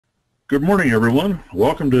Good morning, everyone.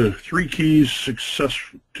 Welcome to Three Keys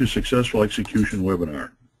to Successful Execution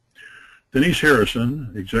webinar. Denise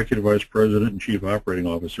Harrison, Executive Vice President and Chief Operating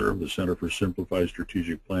Officer of the Center for Simplified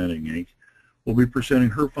Strategic Planning, Inc., will be presenting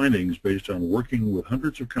her findings based on working with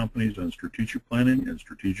hundreds of companies on strategic planning and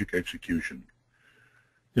strategic execution.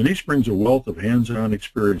 Denise brings a wealth of hands-on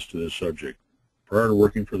experience to this subject. Prior to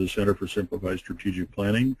working for the Center for Simplified Strategic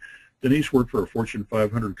Planning, Denise worked for a Fortune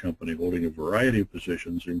 500 company holding a variety of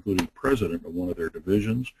positions, including president of one of their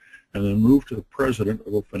divisions, and then moved to the president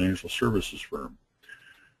of a financial services firm.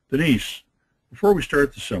 Denise, before we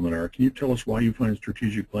start the seminar, can you tell us why you find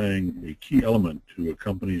strategic planning a key element to a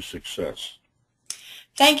company's success?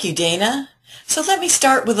 Thank you, Dana. So let me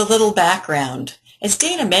start with a little background. As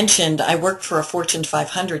Dana mentioned, I worked for a Fortune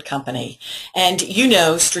 500 company, and you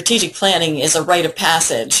know strategic planning is a rite of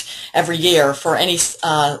passage every year for any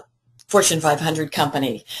Fortune 500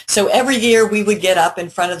 company. So every year we would get up in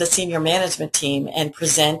front of the senior management team and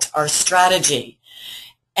present our strategy.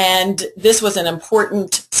 And this was an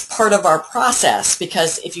important part of our process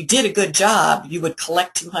because if you did a good job, you would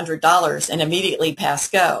collect $200 and immediately pass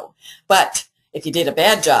go. But if you did a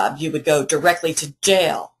bad job, you would go directly to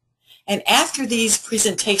jail. And after these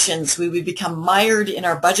presentations, we would become mired in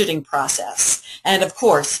our budgeting process. And of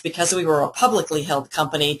course, because we were a publicly held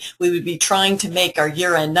company, we would be trying to make our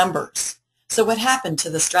year-end numbers. So what happened to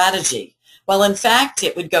the strategy? Well, in fact,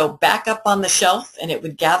 it would go back up on the shelf and it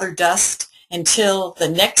would gather dust until the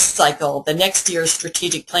next cycle, the next year's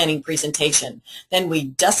strategic planning presentation. Then we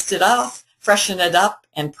dust it off, freshen it up,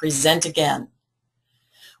 and present again.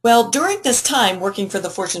 Well, during this time working for the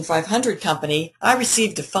Fortune 500 company, I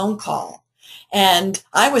received a phone call, and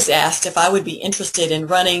I was asked if I would be interested in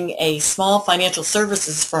running a small financial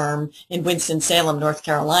services firm in Winston-Salem, North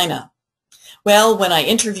Carolina. Well, when I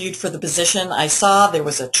interviewed for the position, I saw there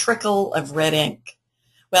was a trickle of red ink.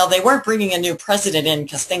 Well, they weren't bringing a new president in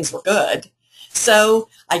because things were good. So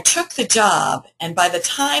I took the job, and by the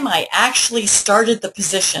time I actually started the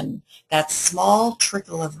position, that small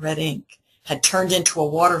trickle of red ink had turned into a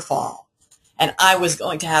waterfall, and I was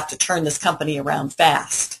going to have to turn this company around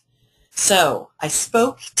fast. So I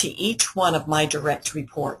spoke to each one of my direct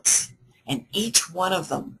reports, and each one of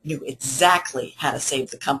them knew exactly how to save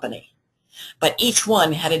the company. But each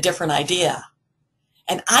one had a different idea.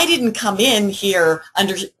 And I didn't come in here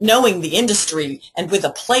knowing the industry and with a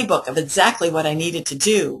playbook of exactly what I needed to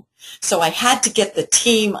do. So I had to get the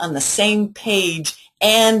team on the same page,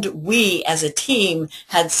 and we as a team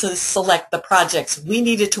had to select the projects we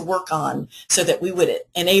needed to work on so that we would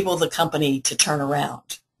enable the company to turn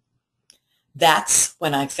around. That's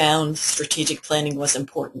when I found strategic planning was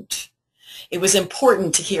important. It was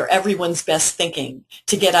important to hear everyone's best thinking,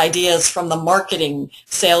 to get ideas from the marketing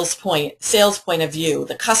sales point of view,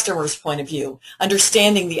 the customer's point of view,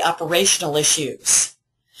 understanding the operational issues,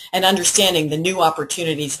 and understanding the new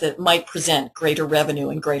opportunities that might present greater revenue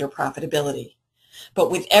and greater profitability.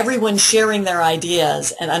 But with everyone sharing their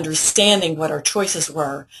ideas and understanding what our choices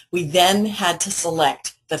were, we then had to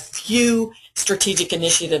select the few strategic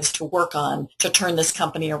initiatives to work on to turn this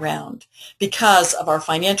company around. Because of our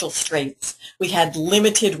financial straits, we had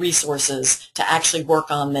limited resources to actually work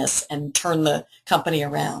on this and turn the company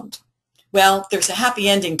around. Well, there's a happy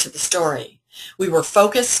ending to the story. We were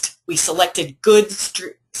focused, we selected good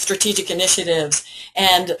strategic initiatives,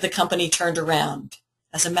 and the company turned around.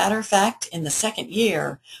 As a matter of fact, in the second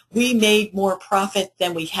year, we made more profit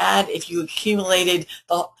than we had if you accumulated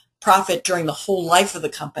the profit during the whole life of the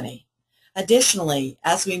company. Additionally,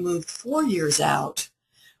 as we moved 4 years out,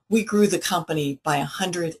 we grew the company by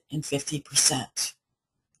 150%.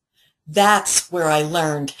 That's where I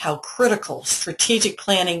learned how critical strategic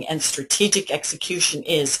planning and strategic execution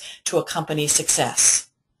is to a company's success.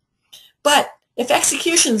 But if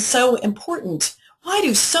execution is so important, why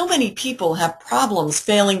do so many people have problems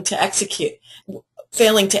failing to execute?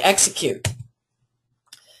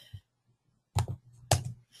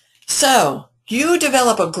 So you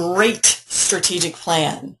develop a great strategic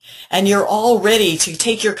plan, and you're all ready to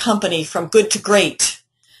take your company from good to great,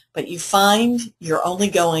 but you find you're only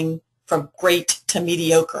going from great to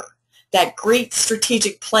mediocre. That great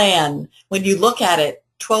strategic plan, when you look at it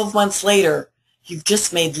 12 months later, you've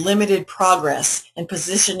just made limited progress in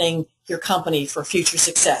positioning your company for future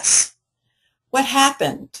success. What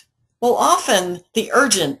happened? Well, often the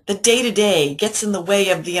urgent, the day-to-day gets in the way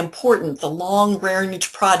of the important, the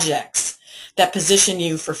long-range projects that position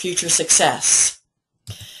you for future success.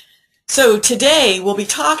 So today we'll be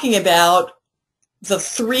talking about the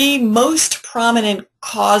 3 most prominent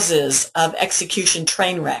causes of execution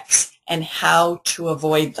train wrecks and how to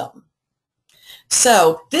avoid them.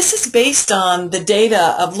 So this is based on the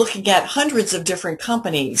data of looking at hundreds of different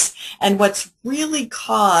companies and what's really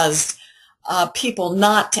caused people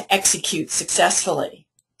not to execute successfully.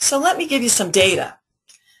 So let me give you some data.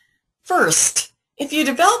 First, if you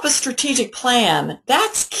develop a strategic plan,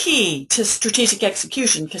 that's key to strategic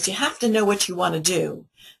execution because you have to know what you want to do.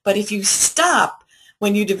 But if you stop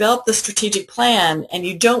when you develop the strategic plan and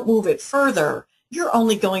you don't move it further, you're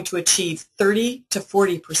only going to achieve 30 to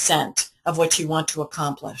 40% of what you want to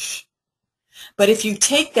accomplish. But if you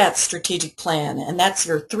take that strategic plan, and that's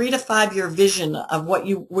your 3 to 5 year vision of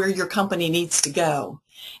where your company needs to go,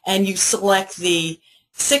 and you select the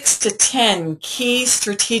 6 to 10 key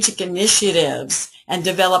strategic initiatives and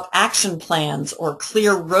develop action plans or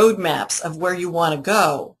clear roadmaps of where you want to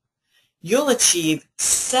go, you'll achieve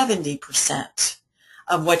 70%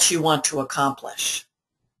 of what you want to accomplish.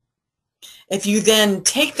 If you then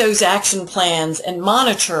take those action plans and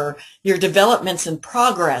monitor your developments and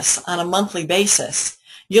progress on a monthly basis,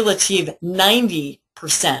 you'll achieve 90%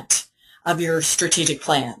 of your strategic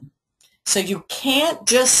plan. So you can't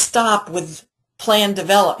just stop with plan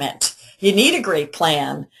development. You need a great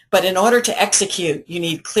plan, but in order to execute, you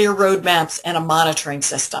need clear roadmaps and a monitoring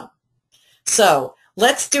system. So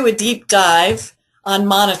let's do a deep dive on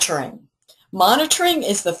monitoring. Monitoring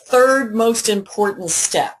is the third most important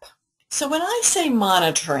step. So when I say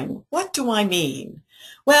monitoring, what do I mean?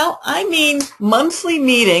 Well, I mean monthly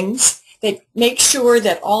meetings that make sure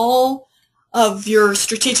that all of your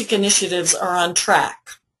strategic initiatives are on track.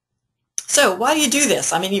 So why do you do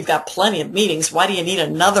this? I mean, you've got plenty of meetings. Why do you need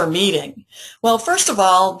another meeting? Well, first of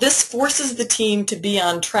all, this forces the team to be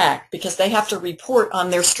on track because they have to report on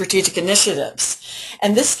their strategic initiatives.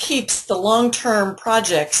 And this keeps the long-term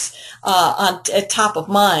projects at top of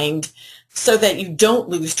mind so that you don't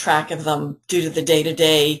lose track of them due to the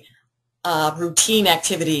day-to-day routine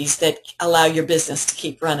activities that allow your business to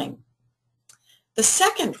keep running. The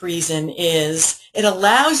second reason is it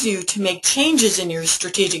allows you to make changes in your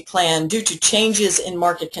strategic plan due to changes in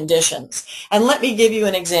market conditions. And let me give you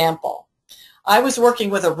an example. I was working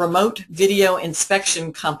with a remote video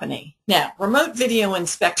inspection company. Now, remote video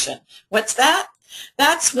inspection, what's that?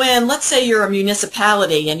 That's when, let's say you're a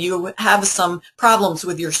municipality and you have some problems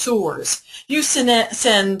with your sewers. You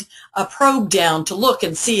send a probe down to look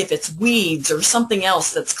and see if it's weeds or something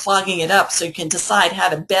else that's clogging it up so you can decide how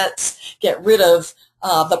to best get rid of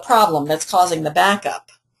the problem that's causing the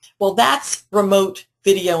backup. Well, that's remote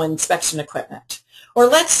video inspection equipment. Or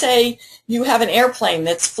let's say you have an airplane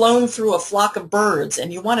that's flown through a flock of birds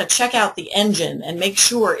and you want to check out the engine and make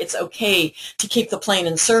sure it's okay to keep the plane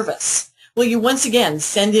in service. Well, you once again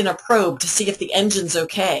send in a probe to see if the engine's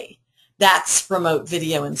okay. That's remote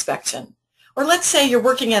video inspection. Or let's say you're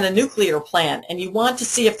working at a nuclear plant and you want to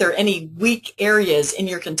see if there are any weak areas in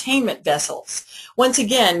your containment vessels. Once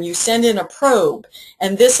again, you send in a probe,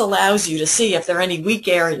 and this allows you to see if there are any weak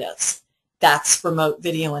areas. That's remote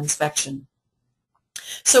video inspection.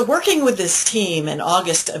 So working with this team in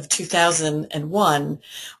August of 2001,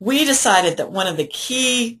 we decided that one of the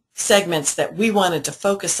key segments that we wanted to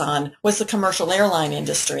focus on was the commercial airline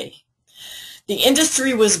industry. The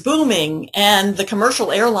industry was booming and the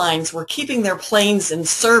commercial airlines were keeping their planes in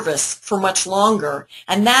service for much longer,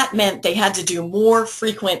 and that meant they had to do more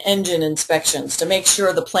frequent engine inspections to make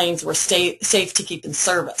sure the planes were safe to keep in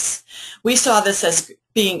service. We saw this as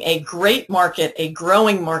being a great market, a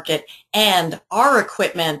growing market, and our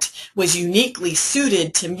equipment was uniquely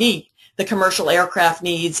suited to meet the commercial aircraft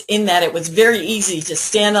needs in that it was very easy to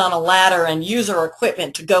stand on a ladder and use our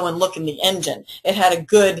equipment to go and look in the engine. It had a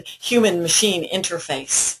good human-machine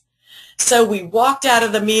interface. So we walked out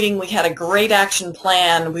of the meeting, we had a great action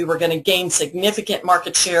plan, we were going to gain significant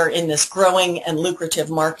market share in this growing and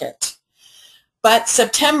lucrative market. But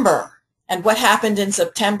September, and what happened in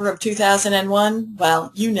September of 2001?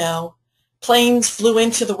 Well, you know, planes flew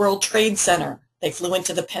into the World Trade Center. They flew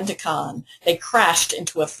into the Pentagon. They crashed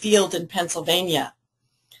into a field in Pennsylvania.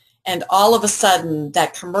 And all of a sudden,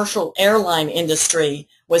 that commercial airline industry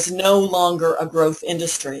was no longer a growth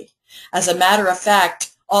industry. As a matter of fact,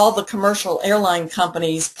 all the commercial airline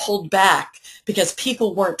companies pulled back because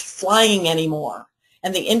people weren't flying anymore.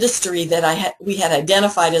 And the industry that we had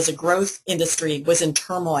identified as a growth industry was in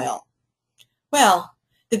turmoil. Well,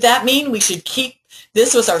 did that mean we should keep,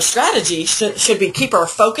 this was our strategy, should we keep our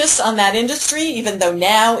focus on that industry even though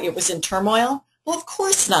now it was in turmoil? Well, of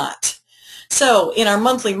course not. So in our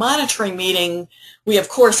monthly monitoring meeting, we of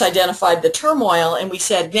course identified the turmoil and we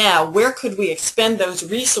said, now where could we expend those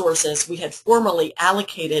resources we had formerly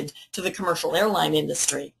allocated to the commercial airline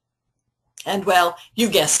industry? And well, you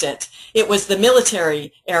guessed it. It was the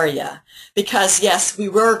military area because yes, we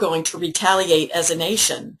were going to retaliate as a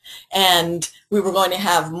nation and we were going to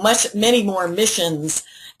have many more missions,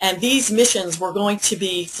 and these missions were going to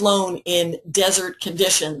be flown in desert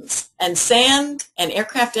conditions, and sand and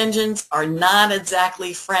aircraft engines are not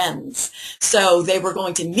exactly friends. So they were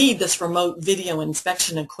going to need this remote video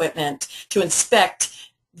inspection equipment to inspect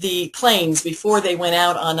the planes before they went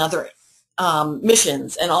out on other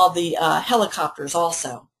missions, and all the helicopters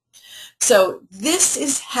also. So this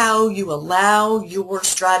is how you allow your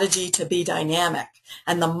strategy to be dynamic,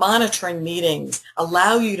 and the monitoring meetings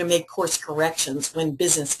allow you to make course corrections when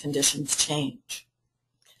business conditions change.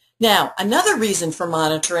 Now, another reason for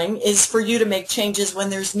monitoring is for you to make changes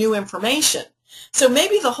when there's new information. So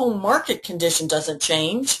maybe the whole market condition doesn't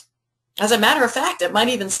change. As a matter of fact, it might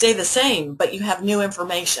even stay the same, but you have new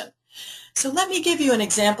information. So let me give you an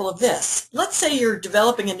example of this. Let's say you're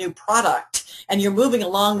developing a new product and you're moving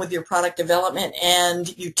along with your product development,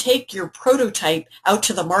 and you take your prototype out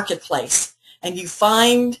to the marketplace and you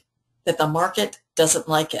find that the market doesn't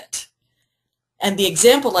like it. And the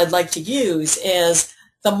example I'd like to use is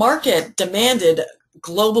the market demanded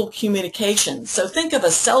global communication. So think of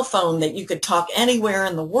a cell phone that you could talk anywhere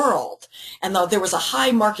in the world, and there was a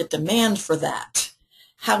high market demand for that.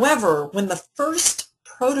 However, when the first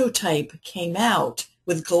prototype came out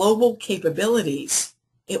with global capabilities,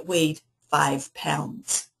 it weighed 5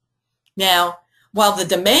 pounds. Now, while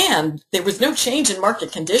there was no change in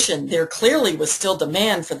market condition, there clearly was still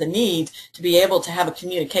demand for the need to be able to have a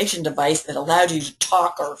communication device that allowed you to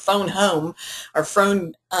talk or phone home or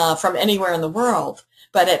phone from anywhere in the world.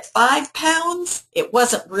 But at 5 pounds, it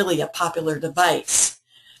wasn't really a popular device.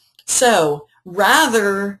 So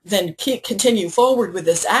rather than continue forward with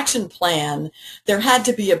this action plan, there had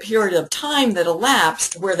to be a period of time that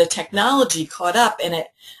elapsed where the technology caught up in it,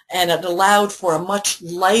 and it allowed for a much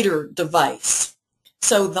lighter device.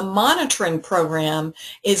 So the monitoring program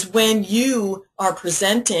is when you are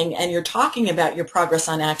presenting and you're talking about your progress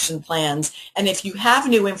on action plans, and if you have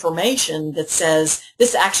new information that says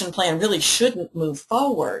this action plan really shouldn't move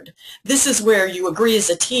forward, this is where you agree as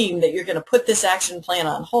a team that you're going to put this action plan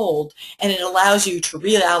on hold, and it allows you to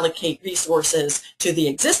reallocate resources to the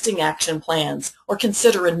existing action plans or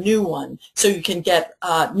consider a new one so you can get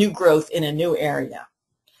new growth in a new area.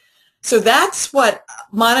 So that's what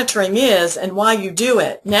monitoring is and why you do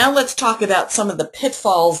it. Now let's talk about some of the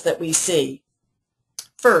pitfalls that we see.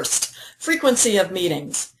 First, frequency of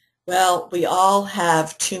meetings. Well, we all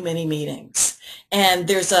have too many meetings, and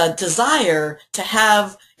there's a desire to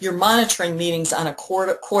have your monitoring meetings on a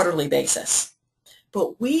quarterly basis.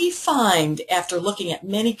 But we find, after looking at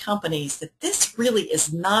many companies, that this really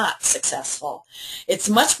is not successful. It's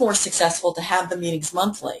much more successful to have the meetings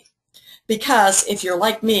monthly. Because if you're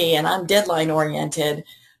like me and I'm deadline oriented,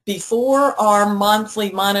 before our monthly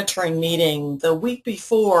monitoring meeting, the week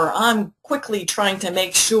before, I'm quickly trying to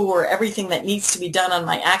make sure everything that needs to be done on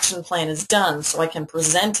my action plan is done so I can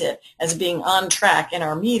present it as being on track in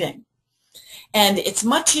our meeting. And it's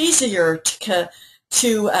much easier to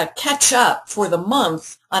catch up for the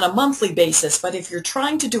month on a monthly basis, but if you're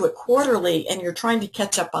trying to do it quarterly and you're trying to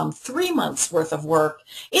catch up on 3 months worth of work,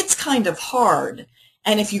 it's kind of hard.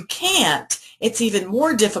 And if you can't, it's even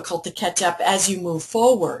more difficult to catch up as you move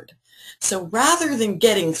forward. So rather than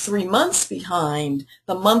getting 3 months behind,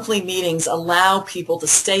 the monthly meetings allow people to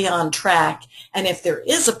stay on track, and if there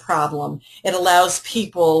is a problem, it allows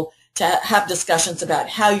people to have discussions about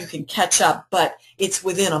how you can catch up, but it's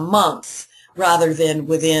within a month rather than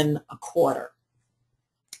within a quarter.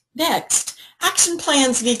 Next, action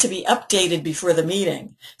plans need to be updated before the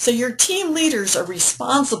meeting. So your team leaders are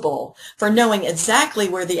responsible for knowing exactly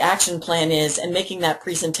where the action plan is and making that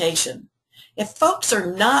presentation. If folks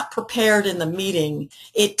are not prepared in the meeting,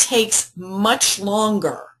 it takes much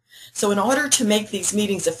longer. So in order to make these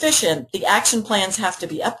meetings efficient, the action plans have to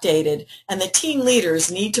be updated, and the team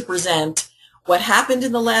leaders need to present what happened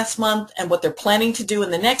in the last month and what they're planning to do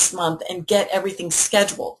in the next month and get everything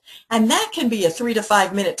scheduled. And that can be a 3 to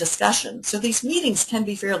 5 minute discussion. So these meetings can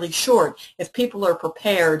be fairly short if people are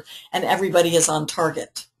prepared and everybody is on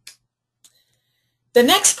target. The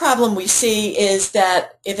next problem we see is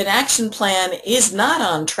that if an action plan is not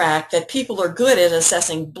on track, that people are good at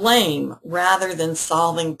assessing blame rather than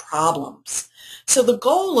solving problems. So the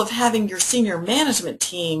goal of having your senior management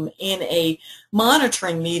team in a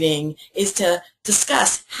monitoring meeting is to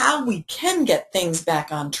discuss how we can get things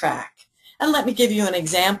back on track. And let me give you an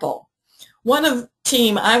example. One of the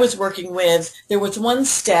team I was working with, there was one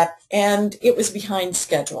step and it was behind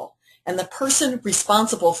schedule. And the person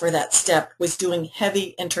responsible for that step was doing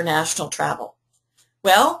heavy international travel.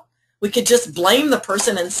 Well, We could just blame the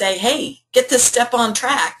person and say, hey, get this step on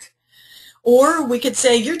track. Or we could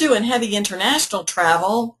say, you're doing heavy international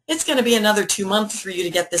travel. It's going to be another 2 months for you to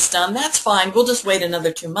get this done. That's fine. We'll just wait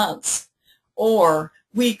another 2 months. Or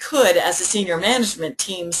we could, as a senior management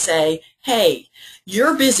team, say, hey,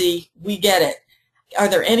 you're busy. We get it. Are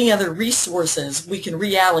there any other resources we can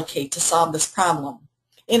reallocate to solve this problem?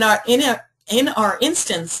 In our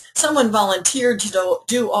instance, someone volunteered to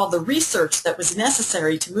do all the research that was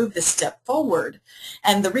necessary to move this step forward.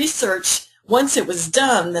 And the research, once it was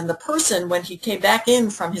done, then the person, when he came back in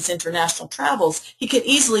from his international travels, he could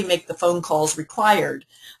easily make the phone calls required.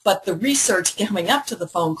 But the research coming up to the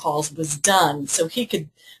phone calls was done, so he could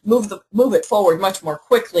move it forward much more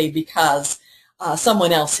quickly because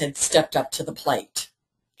someone else had stepped up to the plate.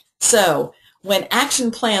 So when action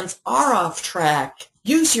plans are off track,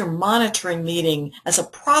 use your monitoring meeting as a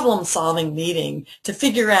problem-solving meeting to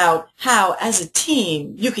figure out how, as a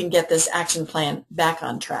team, you can get this action plan back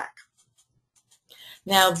on track.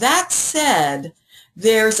 Now, that said,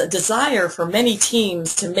 there's a desire for many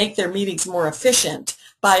teams to make their meetings more efficient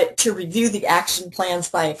to review the action plans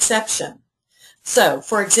by exception. So,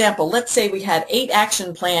 for example, let's say we had 8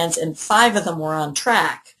 action plans and 5 of them were on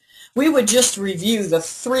track. We would just review the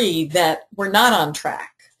 3 that were not on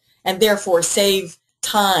track and therefore save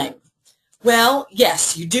time. Well,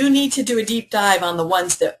 yes, you do need to do a deep dive on the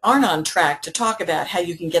ones that aren't on track to talk about how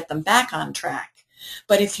you can get them back on track.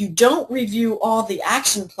 But if you don't review all the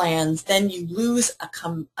action plans, then you lose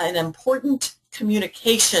an important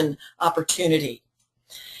communication opportunity.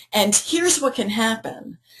 And here's what can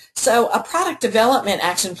happen. So a product development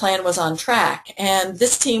action plan was on track, and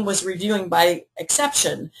this team was reviewing by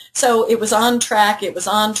exception. So it was on track, it was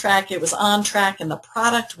on track, it was on track, and the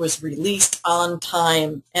product was released on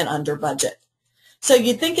time and under budget. So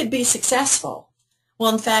you'd think it'd be successful.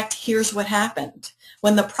 Well, in fact, here's what happened.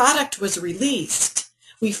 When the product was released,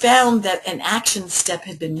 we found that an action step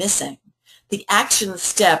had been missing. The action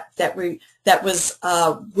step that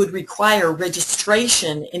would require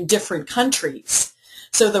registration in different countries.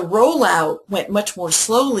 So the rollout went much more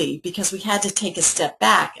slowly because we had to take a step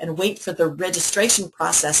back and wait for the registration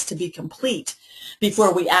process to be complete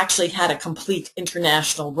before we actually had a complete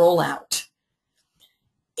international rollout.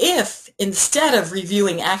 If instead of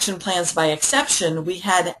reviewing action plans by exception, we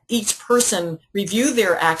had each person review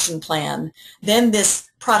their action plan, then this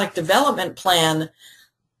product development plan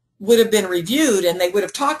would have been reviewed and they would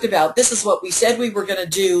have talked about, this is what we said we were going to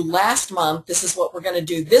do last month, this is what we're going to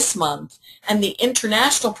do this month. And the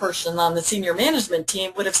international person on the senior management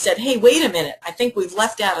team would have said, hey, wait a minute, I think we've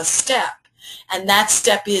left out a step. And that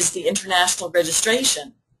step is the international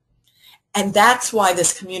registration. And that's why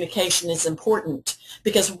this communication is important,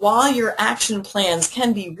 because while your action plans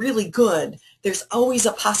can be really good, there's always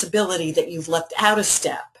a possibility that you've left out a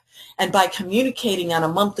step. And by communicating on a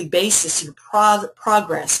monthly basis your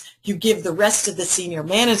progress, you give the rest of the senior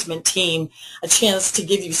management team a chance to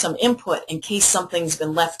give you some input in case something's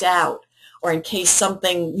been left out or in case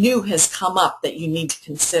something new has come up that you need to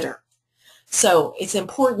consider. So it's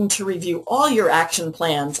important to review all your action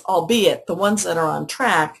plans, albeit the ones that are on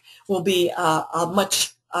track will be a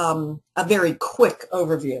very quick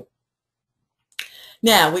overview.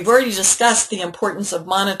 Now, we've already discussed the importance of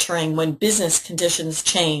monitoring when business conditions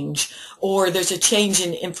change or there's a change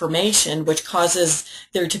in information which causes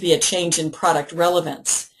there to be a change in product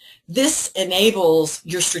relevance. This enables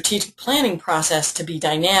your strategic planning process to be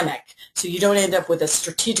dynamic, so you don't end up with a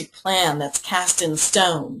strategic plan that's cast in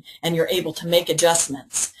stone and you're able to make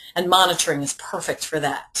adjustments, and monitoring is perfect for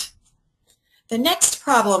that. The next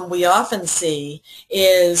problem we often see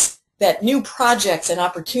is that new projects and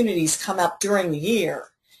opportunities come up during the year.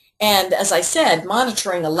 And as I said,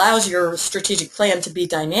 monitoring allows your strategic plan to be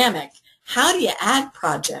dynamic. How do you add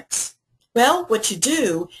projects? Well, what you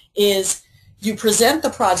do is you present the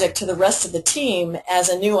project to the rest of the team as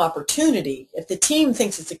a new opportunity. If the team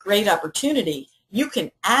thinks it's a great opportunity, you can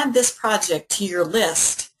add this project to your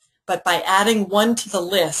list. But by adding one to the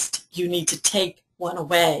list, you need to take one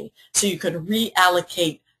away so you can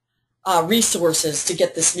reallocate resources to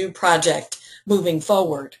get this new project moving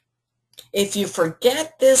forward. If you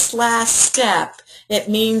forget this last step, it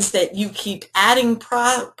means that you keep adding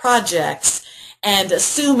projects and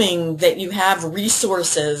assuming that you have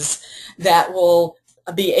resources that will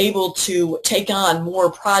be able to take on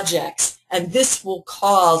more projects, and this will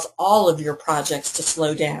cause all of your projects to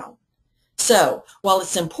slow down. So, while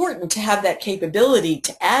it's important to have that capability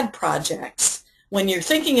to add projects, when you're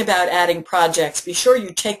thinking about adding projects, be sure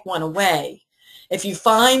you take one away. If you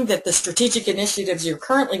find that the strategic initiatives you're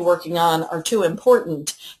currently working on are too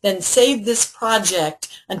important, then save this project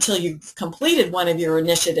until you've completed one of your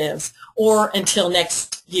initiatives or until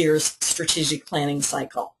next year's strategic planning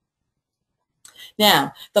cycle.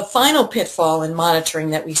 Now, the final pitfall in monitoring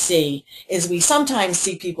that we see is we sometimes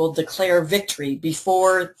see people declare victory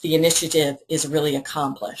before the initiative is really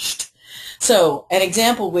accomplished. So an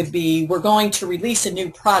example would be, we're going to release a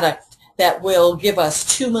new product that will give us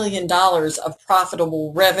 $2 million of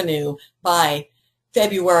profitable revenue by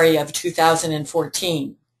February of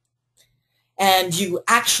 2014. And you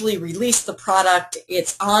actually release the product,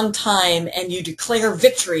 it's on time, and you declare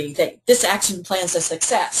victory that this action plan's a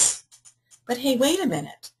success. But hey, wait a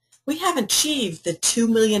minute. We haven't achieved the $2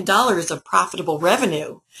 million of profitable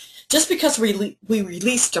revenue. Just because we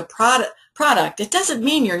released a product, it doesn't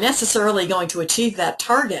mean you're necessarily going to achieve that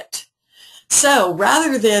target. So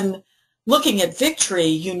rather than looking at victory,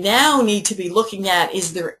 you now need to be looking at,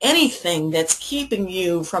 is there anything that's keeping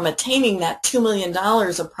you from attaining that $2 million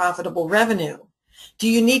of profitable revenue? Do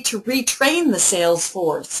you need to retrain the sales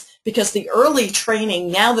force? Because the early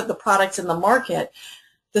training, now that the product's in the market,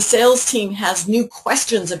 the sales team has new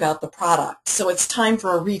questions about the product, so it's time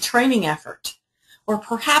for a retraining effort. Or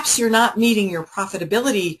perhaps you're not meeting your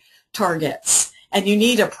profitability targets and you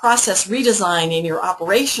need a process redesign in your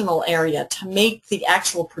operational area to make the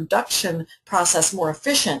actual production process more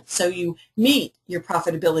efficient so you meet your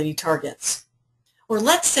profitability targets. Or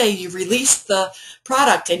let's say you release the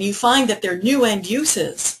product and you find that there are new end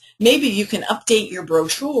uses. Maybe you can update your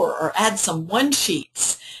brochure or add some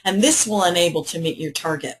one-sheets, and this will enable to meet your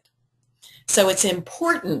target. So it's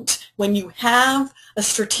important when you have a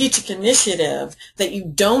strategic initiative that you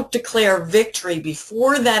don't declare victory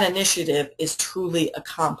before that initiative is truly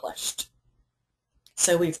accomplished.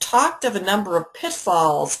 So we've talked of a number of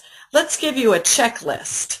pitfalls. Let's give you a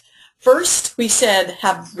checklist. First, we said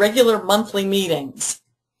have regular monthly meetings.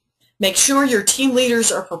 Make sure your team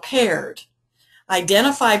leaders are prepared.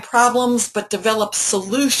 Identify problems but develop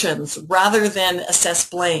solutions rather than assess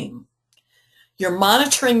blame. Your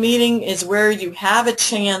monitoring meeting is where you have a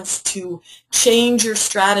chance to change your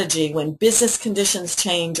strategy when business conditions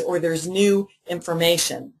change or there's new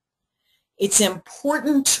information. It's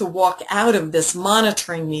important to walk out of this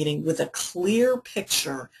monitoring meeting with a clear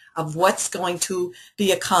picture of what's going to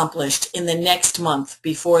be accomplished in the next month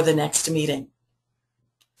before the next meeting.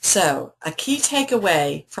 So, a key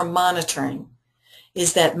takeaway from monitoring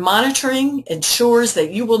is that monitoring ensures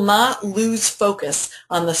that you will not lose focus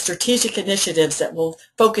on the strategic initiatives that will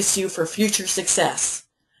focus you for future success.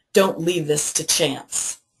 Don't leave this to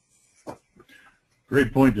chance.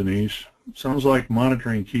 Great point, Denise. Sounds like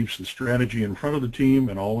monitoring keeps the strategy in front of the team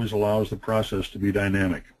and always allows the process to be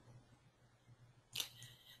dynamic.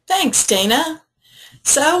 Thanks, Dana.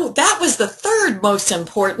 So that was the third most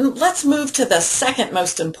important. Let's move to the second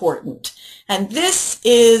most important. And this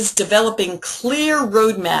is developing clear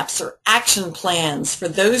roadmaps or action plans for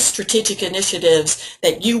those strategic initiatives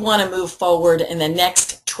that you want to move forward in the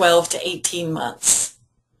next 12 to 18 months.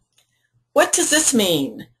 What does this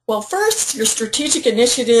mean? Well, first, your strategic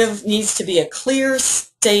initiative needs to be a clear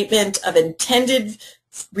statement of intended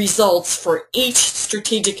results for each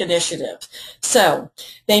strategic initiative. So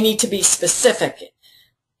they need to be specific.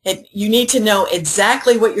 You need to know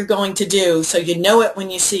exactly what you're going to do so you know it when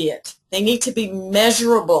you see it. They need to be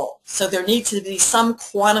measurable, so there needs to be some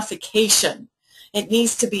quantification. It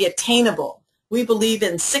needs to be attainable. We believe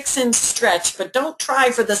in 6-inch stretch, but don't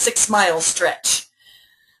try for the 6-mile stretch.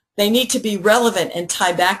 They need to be relevant and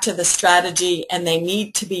tie back to the strategy, and they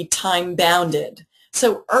need to be time-bounded.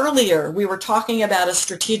 So earlier we were talking about a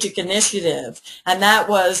strategic initiative, and that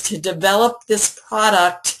was to develop this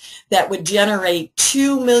product that would generate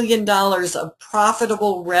 $2 million of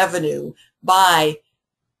profitable revenue by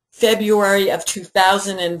February of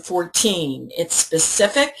 2014. It's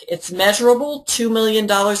specific, it's measurable, $2 million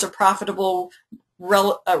of profitable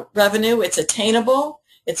revenue. It's attainable,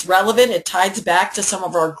 it's relevant, it ties back to some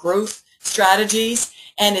of our growth strategies,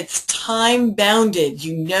 and it's time-bounded.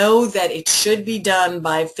 You know that it should be done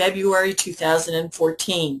by February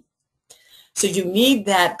 2014. So you need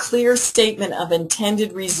that clear statement of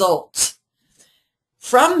intended results.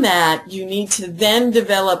 From that, you need to then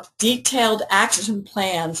develop detailed action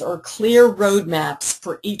plans or clear roadmaps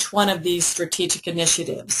for each one of these strategic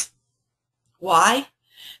initiatives. Why?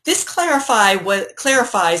 This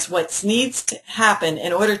clarifies what needs to happen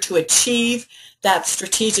in order to achieve that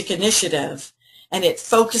strategic initiative, and it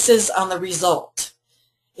focuses on the result.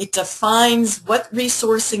 It defines what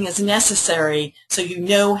resourcing is necessary so you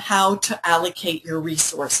know how to allocate your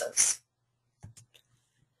resources.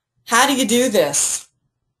 How do you do this?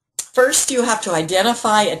 First, you have to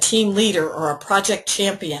identify a team leader or a project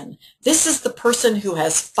champion. This is the person who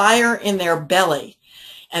has fire in their belly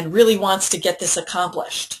and really wants to get this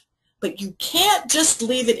accomplished. But you can't just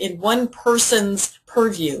leave it in one person's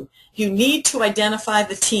purview. You need to identify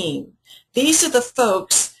the team. These are the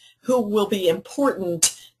folks who will be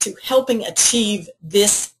important to helping achieve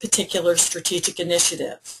this particular strategic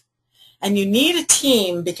initiative. And you need a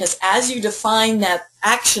team because as you define that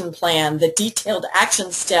action plan, the detailed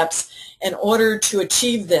action steps in order to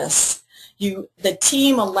achieve this, the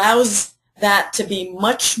team allows that to be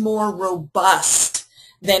much more robust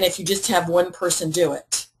than if you just have one person do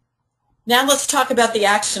it. Now let's talk about the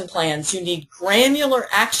action plans. You need granular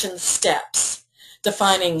action steps,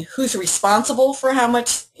 defining who's responsible for how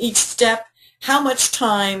much each step, how much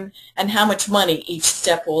time, and how much money each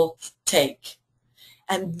step will take.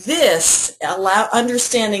 And this,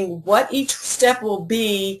 understanding what each step will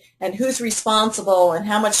be and who's responsible and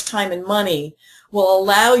how much time and money, will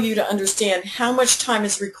allow you to understand how much time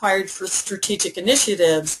is required for strategic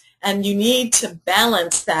initiatives, and you need to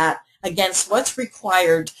balance that against what's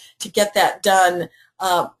required to get that done,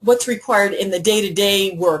 what's required in the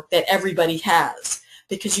day-to-day work that everybody has.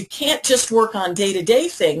 Because you can't just work on day-to-day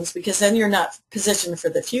things, because then you're not positioned for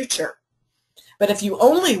the future. But if you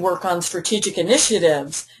only work on strategic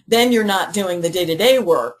initiatives, then you're not doing the day-to-day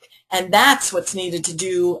work, and that's what's needed to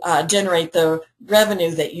do, generate the revenue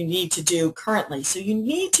that you need to do currently. So you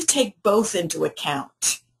need to take both into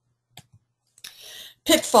account.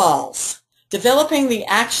 Pitfalls. Developing the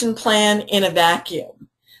action plan in a vacuum.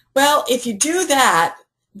 Well, if you do that,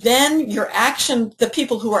 then the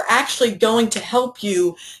people who are actually going to help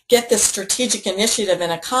you get this strategic initiative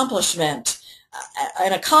and accomplish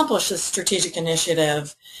this strategic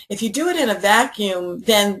initiative, if you do it in a vacuum,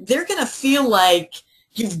 then they're going to feel like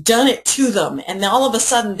you've done it to them, and all of a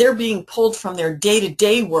sudden they're being pulled from their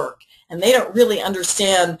day-to-day work, and they don't really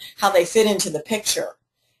understand how they fit into the picture.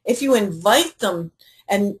 If you invite them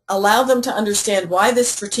and allow them to understand why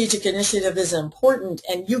this strategic initiative is important,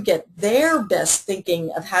 and you get their best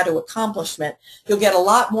thinking of how to accomplish it, you'll get a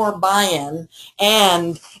lot more buy-in,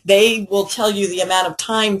 and they will tell you the amount of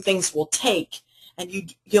time things will take,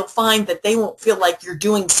 and you'll find that they won't feel like you're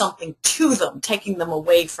doing something to them, taking them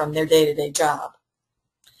away from their day-to-day job.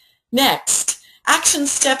 Next, action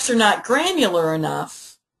steps are not granular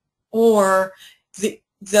enough, or the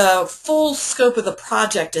full scope of the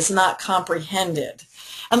project is not comprehended.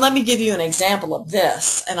 And let me give you an example of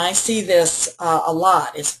this, and I see this a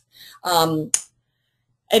lot. Is an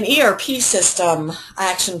ERP system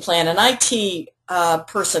action plan. An IT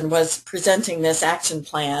person was presenting this action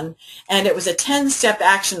plan, and it was a 10-step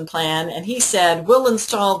action plan, and he said, we'll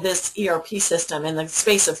install this ERP system in the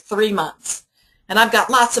space of 3 months. And I've got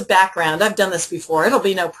lots of background. I've done this before. It'll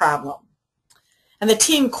be no problem. And the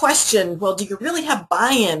team questioned, well, do you really have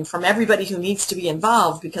buy-in from everybody who needs to be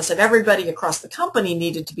involved, because if everybody across the company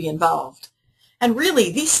needed to be involved? And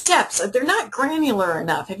really, these steps, they're not granular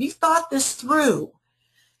enough. Have you thought this through?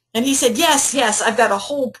 And he said, yes, I've got a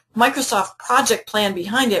whole Microsoft project plan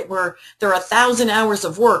behind it where there are 1,000 hours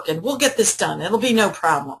of work, and we'll get this done. It'll be no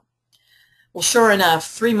problem. Well, sure enough,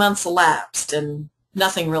 3 months elapsed, and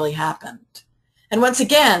nothing really happened. And once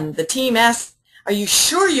again, the team asked, are you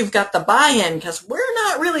sure you've got the buy-in? Because we're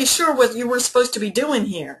not really sure what you were supposed to be doing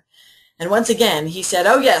here. And once again, he said,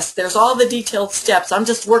 oh yes, there's all the detailed steps. I'm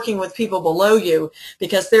just working with people below you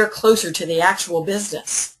because they're closer to the actual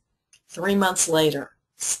business. 3 months later,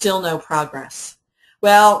 still no progress.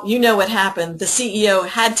 Well, you know what happened. The CEO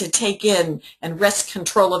had to take in and wrest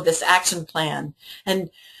control of this action plan and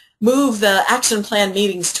move the action plan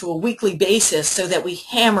meetings to a weekly basis so that we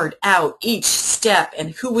hammered out each step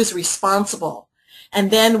and who was responsible. And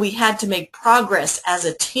then we had to make progress as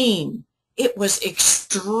a team. It was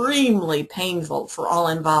extremely painful for all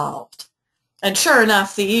involved. And sure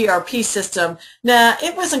enough, the ERP system,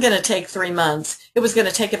 it wasn't going to take 3 months. It was going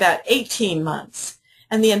to take about 18 months.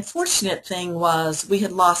 And the unfortunate thing was we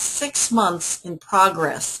had lost 6 months in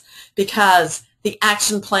progress because the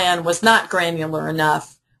action plan was not granular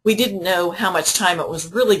enough. We didn't know how much time it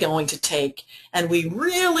was really going to take, and we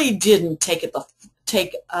really didn't take a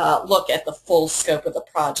look at the full scope of the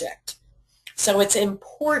project. So it's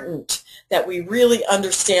important that we really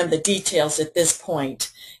understand the details at this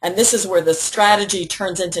point, and this is where the strategy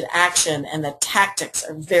turns into action, and the tactics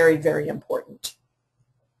are very, very important.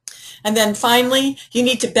 And then finally, you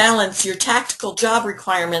need to balance your tactical job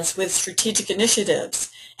requirements with strategic initiatives,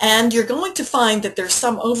 and you're going to find that there's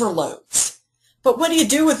some overloads. But what do you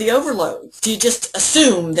do with the overloads? Do you just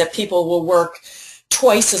assume that people will work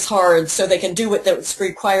twice as hard so they can do what's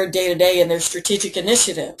required day to day in their strategic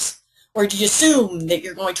initiatives? Or do you assume that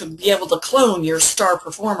you're going to be able to clone your star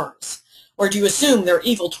performers? Or do you assume their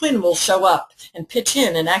evil twin will show up and pitch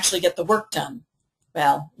in and actually get the work done?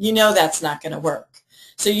 Well, you know that's not going to work.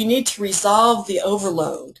 So you need to resolve the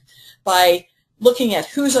overload by looking at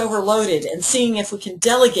who's overloaded and seeing if we can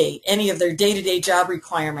delegate any of their day-to-day job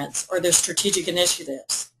requirements or their strategic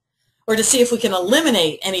initiatives, or to see if we can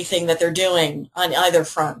eliminate anything that they're doing on either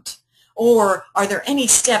front. Or are there any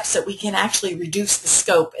steps that we can actually reduce the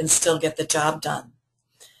scope and still get the job done?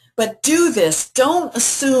 But do this. Don't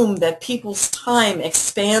assume that people's time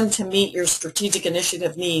expand to meet your strategic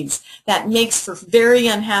initiative needs. That makes for very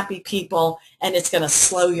unhappy people, and it's going to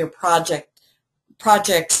slow your projects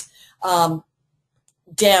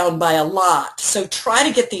down by a lot. So try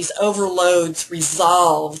to get these overloads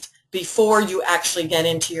resolved before you actually get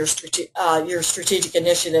into your strategic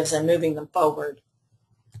initiatives and moving them forward.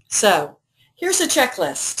 So here's a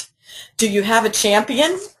checklist. Do you have a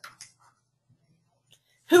champion?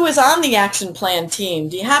 Who is on the action plan team?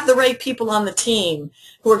 Do you have the right people on the team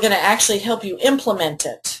who are going to actually help you implement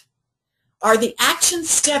it? Are the action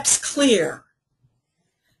steps clear?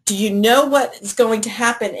 Do you know what is going to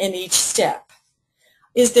happen in each step?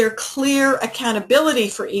 Is there clear accountability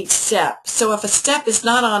for each step? So if a step is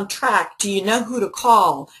not on track, do you know who to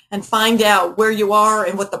call and find out where you are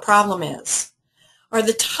and what the problem is? Are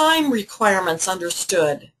the time requirements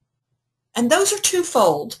understood? And those are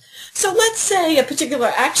twofold. So let's say a particular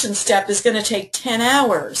action step is going to take 10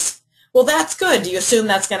 hours. Well, that's good. Do you assume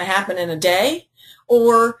that's going to happen in a day?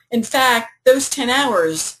 Or, in fact, those 10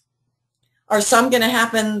 hours, are some going to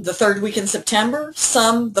happen the third week in September,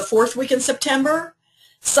 some the fourth week in September,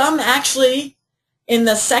 some actually in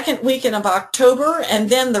the second weekend of October, and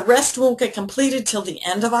then the rest won't get completed till the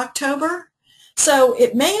end of October? So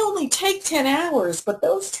it may only take 10 hours, but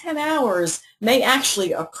those 10 hours may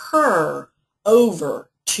actually occur over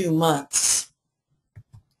 2 months.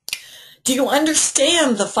 Do you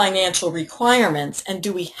understand the financial requirements, and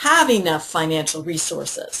do we have enough financial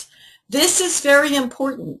resources? This is very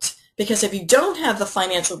important, because if you don't have the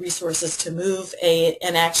financial resources to move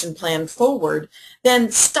an action plan forward, then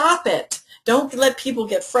stop it. Don't let people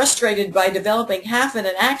get frustrated by developing half an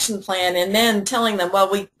action plan and then telling them,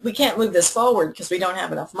 well, we can't move this forward because we don't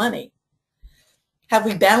have enough money. Have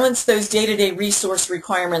we balanced those day-to-day resource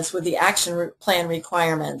requirements with the action plan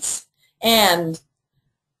requirements? And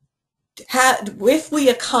if we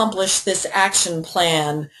accomplish this action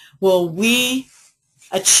plan, will we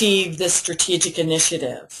achieve this strategic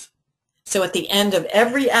initiative? So at the end of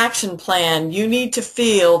every action plan, you need to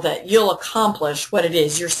feel that you'll accomplish what it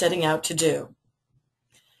is you're setting out to do.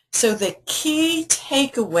 So the key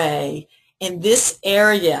takeaway in this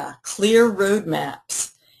area, clear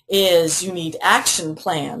roadmaps, is you need action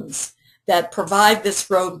plans that provide this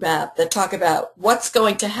roadmap that talk about what's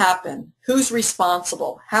going to happen, who's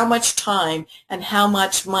responsible, how much time, and how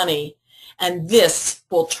much money, and this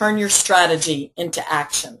will turn your strategy into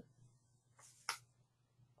action.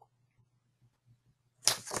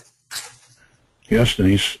 Yes,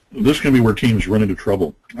 Denise, this can be where teams run into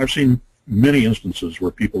trouble. I've seen many instances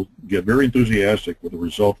where people get very enthusiastic with the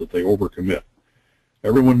result that they overcommit.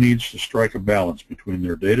 Everyone needs to strike a balance between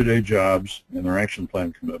their day-to-day jobs and their action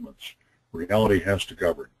plan commitments. Reality has to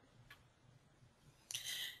cover it.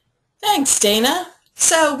 Thanks, Dana.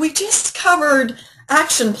 So we just covered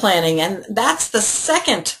action planning, and that's the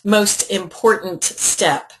second most important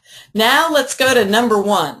step. Now let's go to number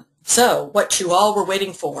 1. So what you all were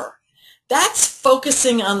waiting for. That's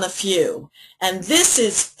focusing on the few. And this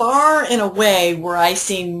is far and away where I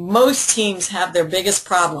see most teams have their biggest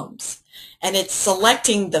problems. And it's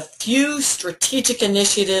selecting the few strategic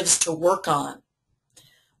initiatives to work on.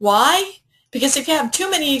 Why? Because if you have too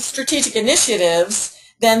many strategic initiatives,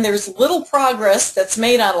 then there's little progress that's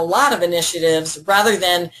made on a lot of initiatives rather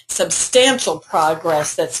than substantial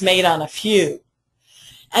progress that's made on a few.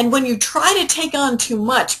 And when you try to take on too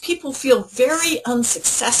much, people feel very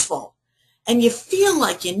unsuccessful. And you feel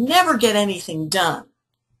like you never get anything done.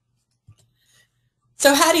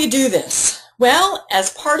 So how do you do this? Well, as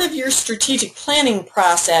part of your strategic planning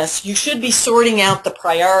process, you should be sorting out the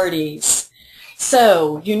priorities.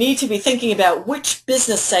 So you need to be thinking about which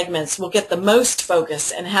business segments will get the most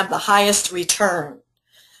focus and have the highest return.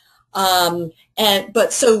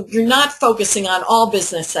 So you're not focusing on all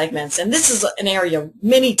business segments, and this is an area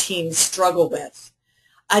many teams struggle with.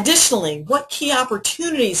 Additionally, what key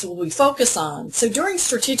opportunities will we focus on? So during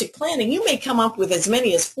strategic planning, you may come up with as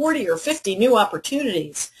many as 40 or 50 new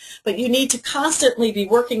opportunities, but you need to constantly be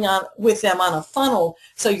working with them on a funnel,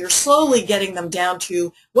 so you're slowly getting them down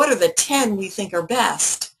to what are the 10 we think are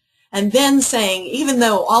best. and then saying, even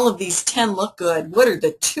though all of these 10 look good, what are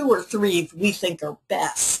the 2 or 3 we think are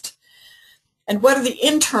best? And what are the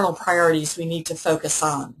internal priorities we need to focus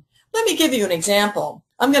on? Let me give you an example.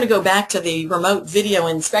 I'm going to go back to the remote video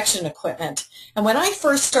inspection equipment. And when I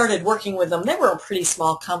first started working with them, they were a pretty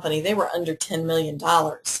small company. They were under $10 million.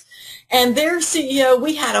 And their CEO,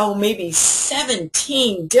 we had, maybe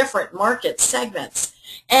 17 different market segments.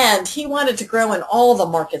 And he wanted to grow in all the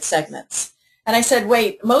market segments. And I said,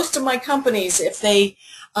 wait, most of my companies, if they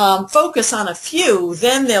focus on a few,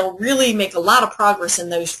 then they'll really make a lot of progress in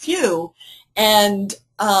those few. And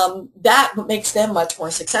that makes them much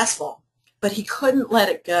more successful. But he couldn't let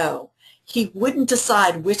it go. He wouldn't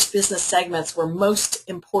decide which business segments were most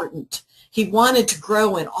important. He wanted to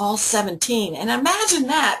grow in all 17. And imagine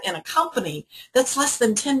that in a company that's less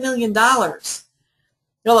than $10 million.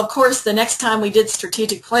 Well, of course, the next time we did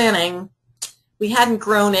strategic planning, we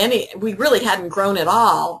really hadn't grown at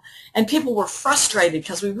all. And people were frustrated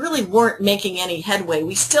because we really weren't making any headway.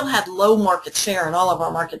 We still had low market share in all of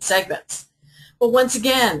our market segments. Well, once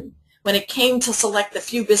again, when it came to select the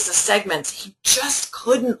few business segments, he just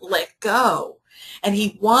couldn't let go. And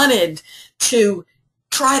he wanted to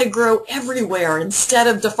try to grow everywhere instead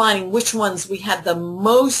of defining which ones we had the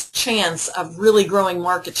most chance of really growing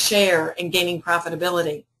market share and gaining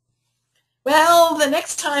profitability. Well, the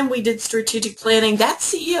next time we did strategic planning, that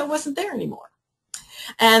CEO wasn't there anymore.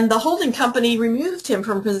 And the holding company removed him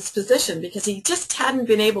from his position because he just hadn't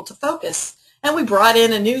been able to focus. And we brought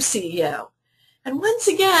in a new CEO. And once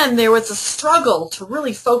again, there was a struggle to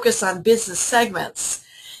really focus on business segments.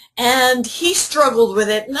 And he struggled with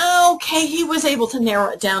it. Okay, he was able to narrow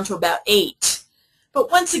it down to about 8. But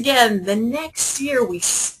once again, the next year, we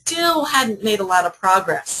still hadn't made a lot of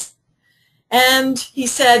progress. And he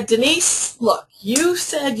said, Denise, look, you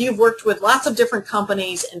said you've worked with lots of different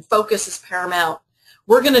companies and focus is paramount.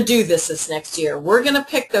 We're going to do this next year. We're going to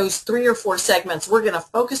pick those 3 or 4 segments we're going to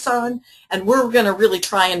focus on, and we're going to really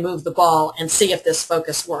try and move the ball and see if this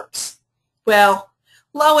focus works. Well,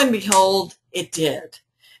 lo and behold, it did.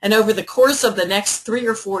 And over the course of the next 3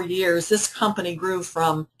 or 4 years, this company grew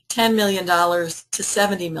from $10 million to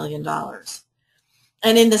 $70 million.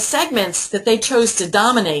 And in the segments that they chose to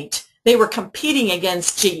dominate, they were competing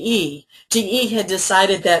against GE. GE had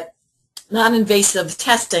decided that non-invasive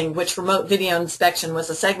testing, which remote video inspection was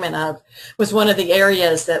a segment of, was one of the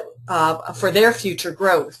areas that for their future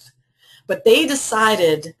growth. But they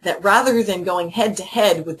decided that rather than going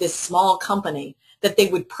head-to-head with this small company, that they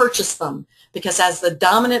would purchase them, because as the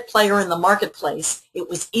dominant player in the marketplace, it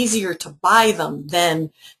was easier to buy them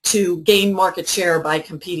than to gain market share by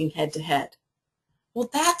competing head-to-head. Well,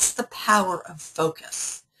 that's the power of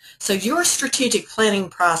focus. So your strategic planning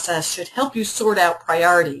process should help you sort out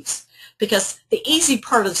priorities, because the easy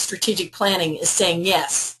part of strategic planning is saying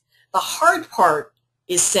yes. The hard part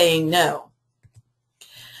is saying no.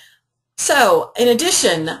 So, in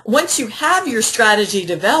addition, once you have your strategy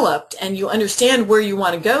developed and you understand where you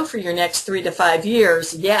want to go for your next 3 to 5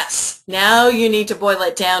 years, yes, now you need to boil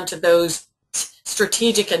it down to those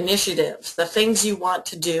strategic initiatives, the things you want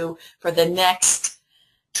to do for the next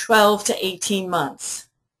 12 to 18 months.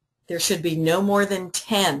 There should be no more than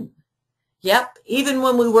 10. Yep, even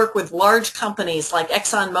when we work with large companies like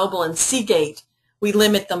ExxonMobil and Seagate, we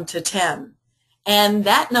limit them to 10. And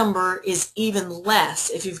that number is even less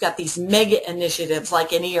if you've got these mega initiatives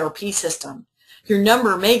like an ERP system. Your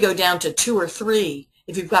number may go down to 2 or 3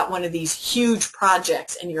 if you've got one of these huge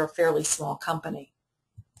projects and you're a fairly small company.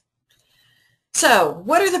 So,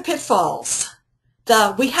 what are the pitfalls?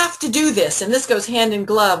 We have to do this, and this goes hand in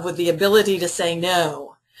glove with the ability to say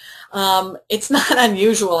no. It's not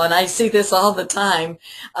unusual, and I see this all the time,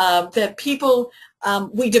 that people,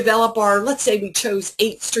 we develop let's say we chose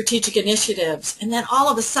 8 strategic initiatives, and then all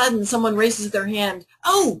of a sudden someone raises their hand,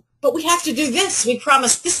 oh, but we have to do this, we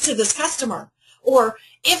promised this to this customer. Or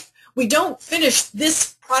if we don't finish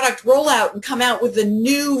this product rollout and come out with a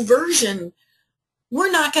new version,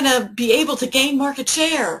 we're not going to be able to gain market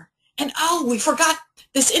share. And oh, we forgot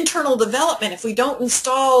this internal development. If we don't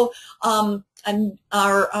install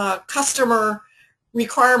our customer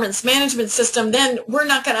requirements management system, then we're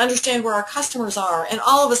not going to understand where our customers are. And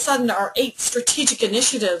all of a sudden, our 8 strategic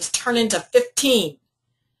initiatives turn into 15.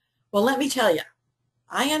 Well, let me tell you,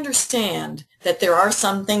 I understand that there are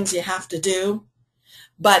some things you have to do.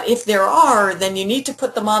 But if there are, then you need to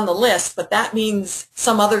put them on the list. But that means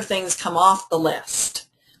some other things come off the list.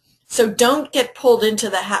 So don't get pulled into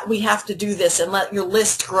we have to do this and let your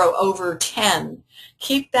list grow over 10.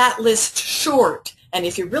 Keep that list short. And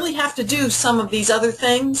if you really have to do some of these other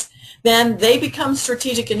things, Then they become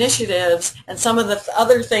strategic initiatives, and some of the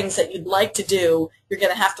other things that you'd like to do, you're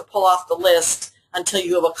going to have to pull off the list until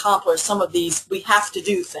you have accomplished some of these we have to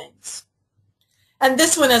do things. And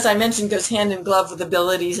this one, as I mentioned, goes hand in glove with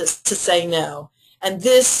ability to say no. And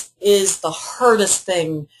this is the hardest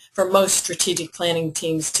thing for most strategic planning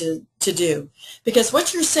teams to do. Because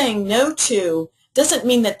what you're saying no to doesn't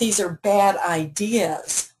mean that these are bad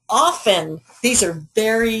ideas. Often, these are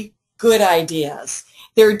very good ideas.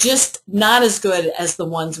 They're just not as good as the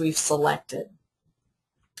ones we've selected.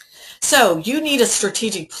 So you need a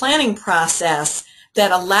strategic planning process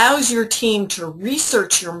that allows your team to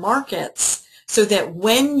research your markets so that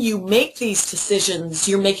when you make these decisions,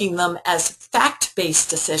 you're making them as fact-based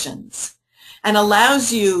decisions, and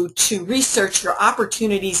allows you to research your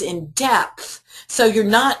opportunities in depth so you're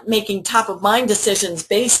not making top-of-mind decisions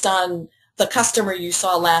based on the customer you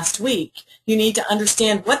saw last week. You need to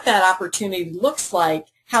understand what that opportunity looks like,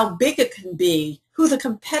 how big it can be, who the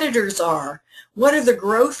competitors are, what are the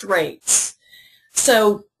growth rates.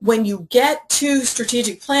 So when you get to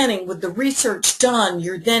strategic planning with the research done,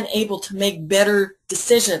 you're then able to make better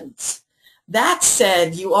decisions. That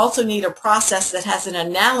said, you also need a process that has an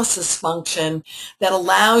analysis function that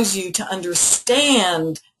allows you to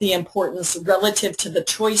understand the importance relative to the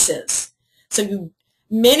choices. So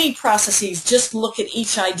many processes just look at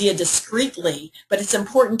each idea discretely, but it's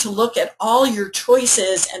important to look at all your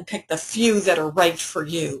choices and pick the few that are right for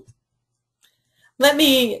you. Let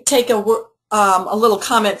me take a little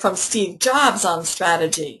comment from Steve Jobs on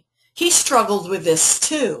strategy. He struggled with this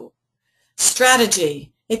too.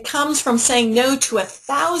 Strategy, it comes from saying no to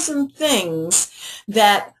 1,000 things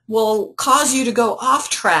that will cause you to go off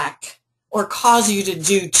track or cause you to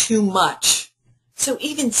do too much. So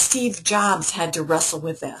even Steve Jobs had to wrestle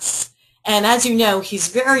with this. And as you know, he's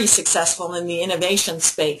very successful in the innovation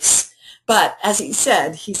space. But as he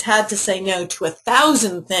said, he's had to say no to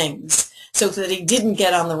 1,000 things so that he didn't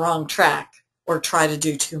get on the wrong track or try to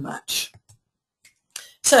do too much.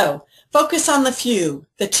 So focus on the few,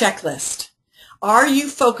 the checklist. Are you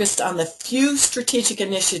focused on the few strategic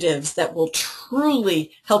initiatives that will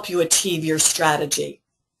truly help you achieve your strategy?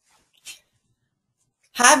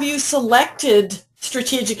 Have you selected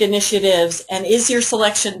strategic initiatives, and is your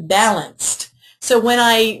selection balanced? So when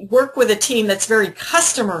I work with a team that's very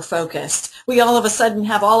customer focused, we all of a sudden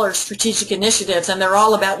have all our strategic initiatives and they're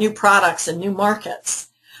all about new products and new markets.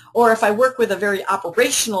 Or if I work with a very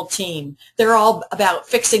operational team, they're all about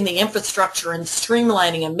fixing the infrastructure and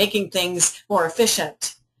streamlining and making things more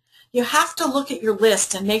efficient. You have to look at your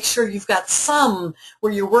list and make sure you've got some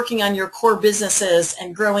where you're working on your core businesses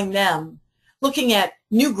and growing them, looking at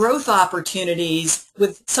new growth opportunities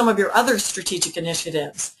with some of your other strategic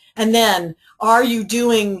initiatives. And then, are you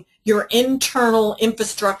doing your internal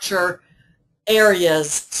infrastructure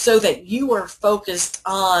areas so that you are focused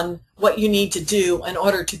on what you need to do in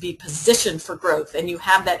order to be positioned for growth and you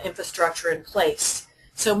have that infrastructure in place?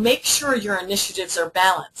 So make sure your initiatives are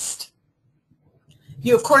balanced.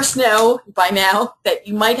 You of course know by now that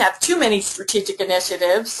you might have too many strategic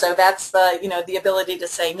initiatives, so that's the ability to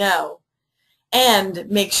say no. And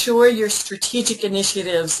make sure your strategic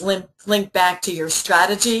initiatives link back to your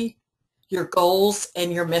strategy, your goals,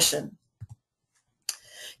 and your mission.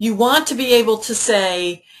 You want to be able to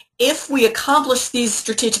say, if we accomplish these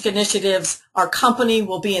strategic initiatives, our company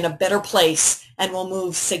will be in a better place and will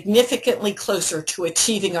move significantly closer to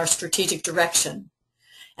achieving our strategic direction.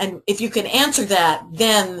 And if you can answer that,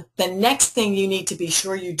 then the next thing you need to be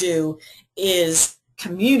sure you do is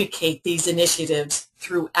communicate these initiatives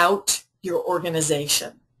throughout your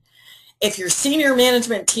organization. If your senior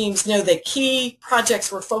management teams know the key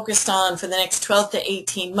projects we're focused on for the next 12 to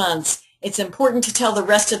 18 months, it's important to tell the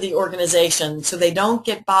rest of the organization so they don't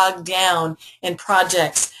get bogged down in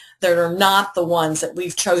projects that are not the ones that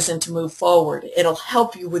we've chosen to move forward. It'll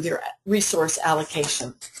help you with your resource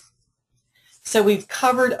allocation. So we've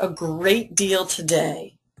covered a great deal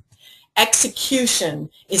today.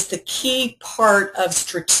 Execution is the key part of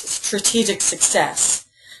strategic success.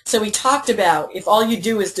 So we talked about if all you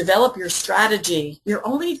do is develop your strategy, you're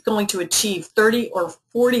only going to achieve 30 or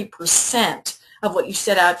 40% of what you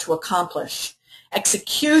set out to accomplish.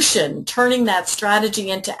 Execution, turning that strategy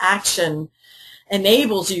into action,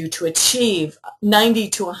 enables you to achieve 90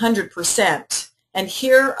 to 100%. And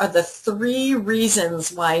here are the 3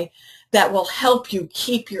 reasons why that will help you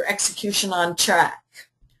keep your execution on track.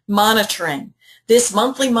 Monitoring. This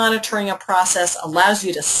monthly monitoring process allows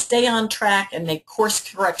you to stay on track and make course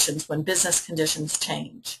corrections when business conditions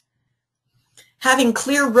change. Having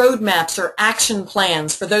clear roadmaps or action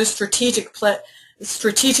plans for those strategic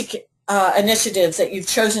initiatives that you've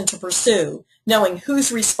chosen to pursue. knowing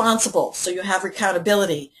who's responsible so you have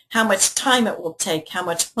accountability, how much time it will take, how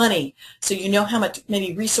much money, so you know how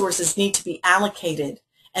many resources need to be allocated,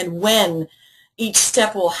 and when each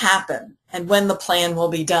step will happen, and when the plan will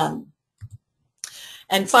be done.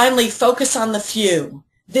 And finally, focus on the few.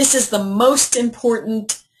 This is the most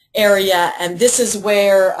important area, and this is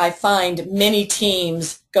where I find many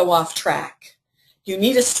teams go off track. You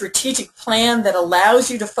need a strategic plan that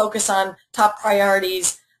allows you to focus on top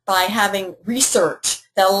priorities by having research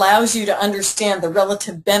that allows you to understand the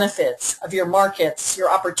relative benefits of your markets,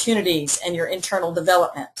 your opportunities, and your internal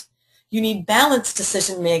development. You need balanced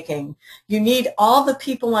decision making. You need all the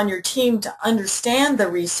people on your team to understand the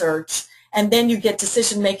research, and then you get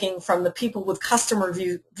decision making from the people with customer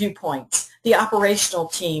viewpoints, the operational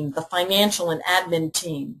team, the financial and admin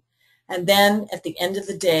team. And then at the end of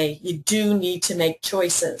the day, you do need to make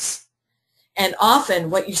choices. And often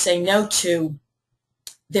what you say no to,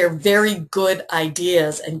 they're very good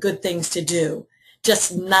ideas and good things to do,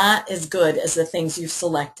 just not as good as the things you've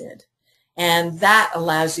selected. And that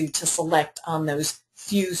allows you to select on those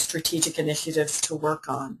few strategic initiatives to work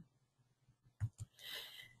on.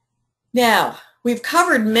 Now, we've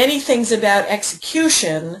covered many things about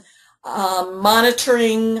execution,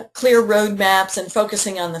 monitoring clear roadmaps and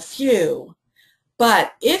focusing on the few.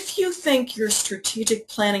 But if you think your strategic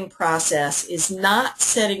planning process is not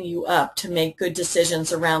setting you up to make good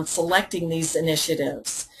decisions around selecting these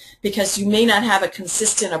initiatives, because you may not have a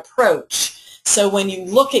consistent approach, so when you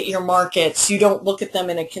look at your markets, you don't look at them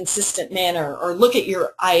in a consistent manner, or look at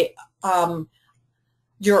your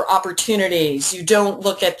opportunities, you don't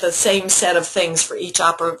look at the same set of things for each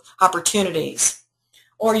opportunities.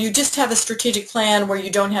 Or you just have a strategic plan where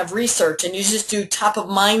you don't have research and you just do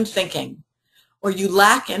top-of-mind thinking. Or you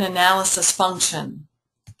lack an analysis function.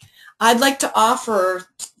 I'd like to offer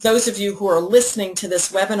those of you who are listening to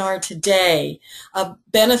this webinar today a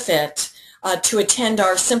benefit to attend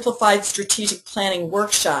our Simplified Strategic Planning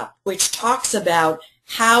Workshop, which talks about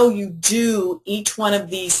how you do each one of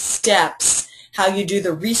these steps, how you do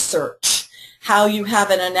the research, how you have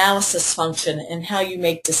an analysis function, and how you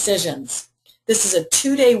make decisions. This is a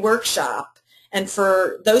 2-day workshop, and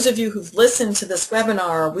for those of you who've listened to this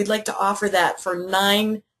webinar, we'd like to offer that for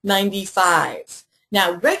 $9.95.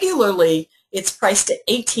 Now, regularly, it's priced at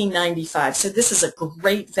 $18.95, so this is a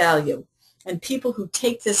great value. And people who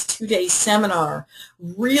take this 2-day seminar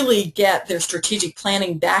really get their strategic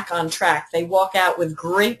planning back on track. They walk out with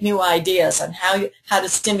great new ideas on how to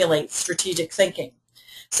stimulate strategic thinking.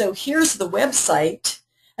 So here's the website.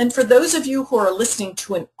 And for those of you who are listening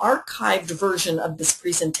to an archived version of this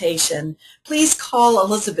presentation, please call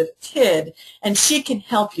Elizabeth Kidd, and she can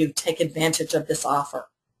help you take advantage of this offer.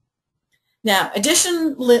 Now,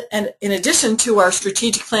 in addition to our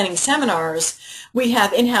strategic planning seminars, we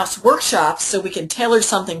have in-house workshops so we can tailor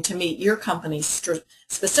something to meet your company's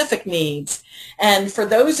specific needs. And for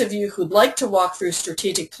those of you who'd like to walk through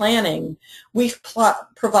strategic planning, we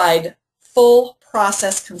provide full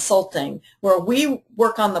process consulting where we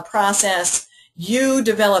work on the process, you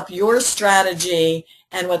develop your strategy,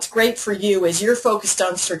 and what's great for you is you're focused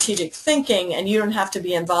on strategic thinking and you don't have to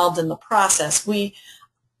be involved in the process. We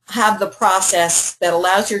have the process that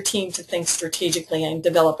allows your team to think strategically and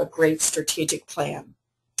develop a great strategic plan.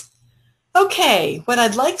 Okay, what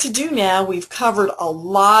I'd like to do now, we've covered a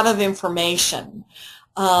lot of information.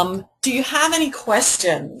 Do you have any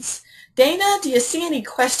questions? Dana, do you see any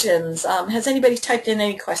questions? Has anybody typed in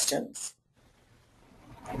any questions?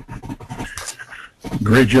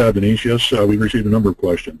 Great job, Denise. Yes, we've received a number of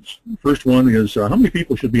questions. First one is, how many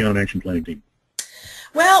people should be on an action planning team?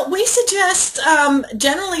 Well, we suggest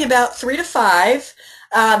generally about 3 to 5.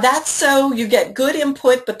 That's so you get good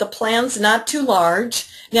input, but the plan's not too large.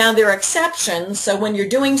 Now, there are exceptions, so when you're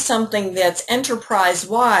doing something that's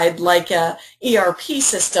enterprise-wide, like a ERP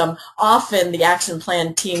system, often the action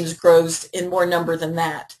plan teams grows in more number than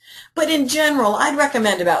that. But in general, I'd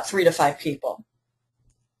recommend about 3 to 5 people.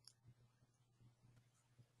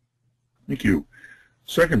 Thank you.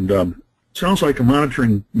 Second, sounds like a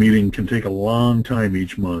monitoring meeting can take a long time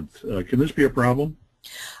each month. Can this be a problem?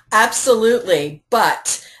 Absolutely,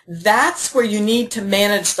 but that's where you need to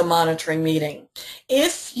manage the monitoring meeting.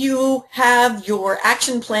 If you have your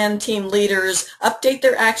action plan team leaders update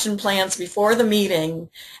their action plans before the meeting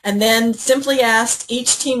and then simply ask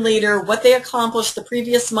each team leader what they accomplished the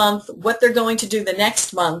previous month, what they're going to do the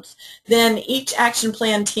next month, then each action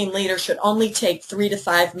plan team leader should only take 3 to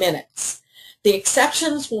 5 minutes. The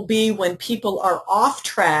exceptions will be when people are off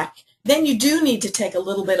track. Then you do need to take a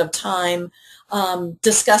little bit of time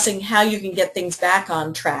discussing how you can get things back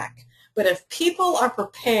on track. But if people are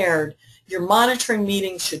prepared, Your monitoring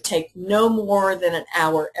meetings should take no more than an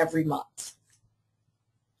hour every month.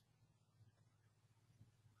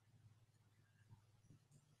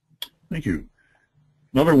 Thank you.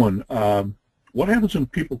 Another one. What happens when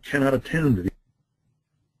people cannot attend?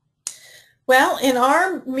 Well, in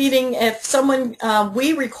our meeting, if someone,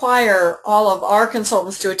 we require all of our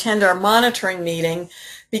consultants to attend our monitoring meeting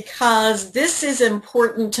because this is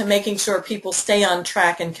important to making sure people stay on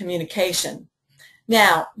track in communication.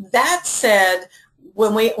 Now, that said,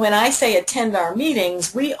 when I say attend our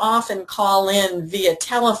meetings, we often call in via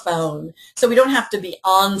telephone, so we don't have to be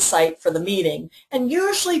on site for the meeting. And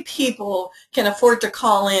usually people can afford to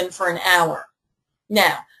call in for an hour.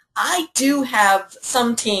 Now, I do have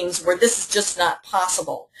some teams where this is just not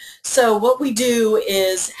possible. So what we do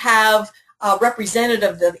is have a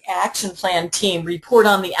representative of the action plan team report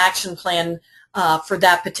on the action plan for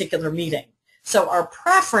that particular meeting. So our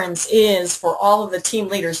preference is for all of the team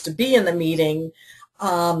leaders to be in the meeting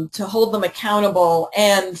to hold them accountable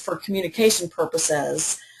and for communication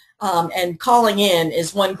purposes. And calling in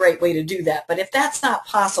is one great way to do that. But if that's not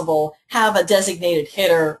possible, have a designated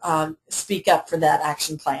hitter speak up for that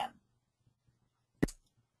action plan.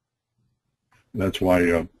 That's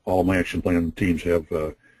why all my action plan teams have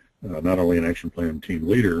not only an action plan team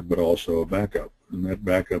leader, but also a backup. And that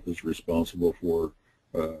backup is responsible for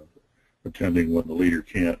attending when the leader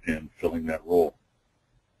can't and filling that role.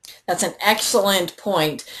 That's an excellent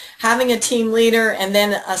point. Having a team leader and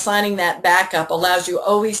then assigning that backup allows you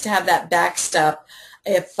always to have that backstop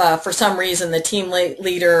if for some reason the team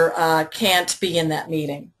leader can't be in that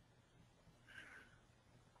meeting.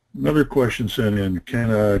 Another question sent in,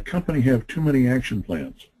 can a company have too many action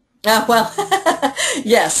plans? Well,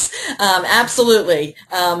 yes, absolutely.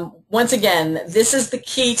 Once again, this is the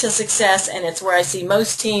key to success, and it's where I see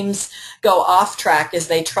most teams go off track is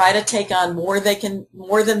they try to take on more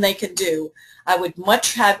than they can do. I would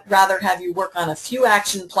much rather have you work on a few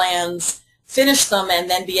action plans, finish them, and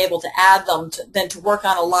then be able to add them than to work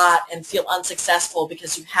on a lot and feel unsuccessful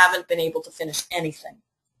because you haven't been able to finish anything.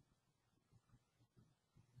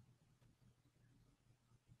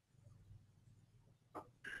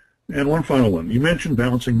 And one final one. You mentioned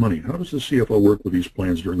balancing money. How does the CFO work with these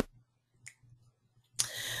plans during the...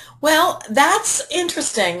 Well, that's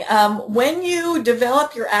interesting. When you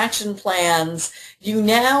develop your action plans, you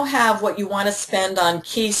now have what you want to spend on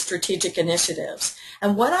key strategic initiatives.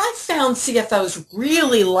 And what I've found CFOs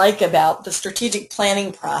really like about the strategic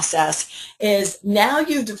planning process is now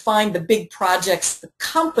you've defined the big projects the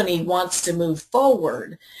company wants to move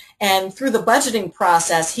forward. And through the budgeting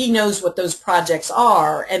process, he knows what those projects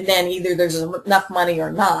are, and then either there's enough money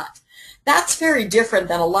or not. That's very different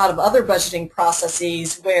than a lot of other budgeting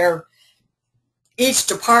processes where each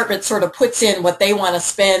department sort of puts in what they want to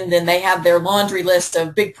spend and they have their laundry list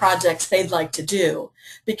of big projects they'd like to do.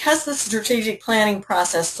 Because the strategic planning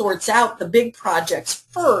process sorts out the big projects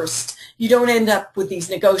first, you don't end up with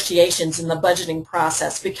these negotiations in the budgeting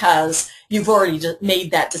process because you've already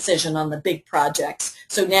made that decision on the big projects.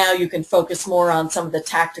 So now you can focus more on some of the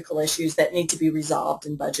tactical issues that need to be resolved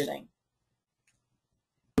in budgeting.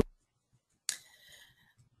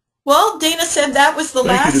 Well, Dana said that was the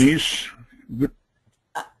last. Thank you, Denise. Good.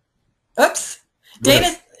 Oops.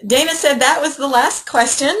 Dana said that was the last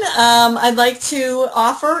question. I'd like to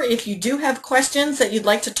offer, if you do have questions that you'd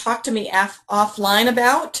like to talk to me offline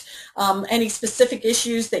about, any specific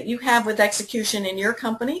issues that you have with execution in your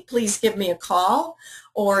company, please give me a call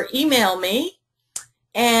or email me.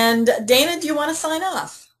 And Dana, do you want to sign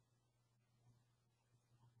off?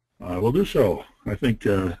 I will do so. I think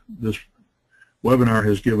this webinar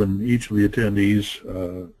has given each of the attendees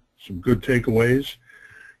some good takeaways.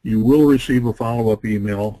 You will receive a follow-up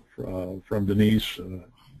email from Denise, and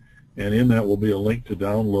in that will be a link to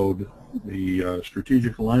download the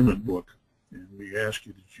Strategic Alignment book. And we ask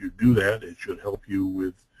you that you do that. It should help you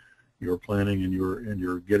with your planning and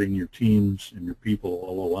your getting your teams and your people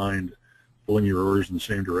all aligned, pulling your oars in the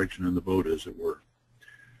same direction in the boat, as it were.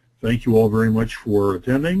 Thank you all very much for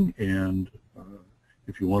attending, and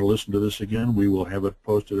if you want to listen to this again, we will have it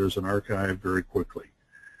posted as an archive very quickly.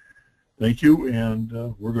 Thank you, and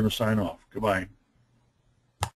we're going to sign off. Goodbye.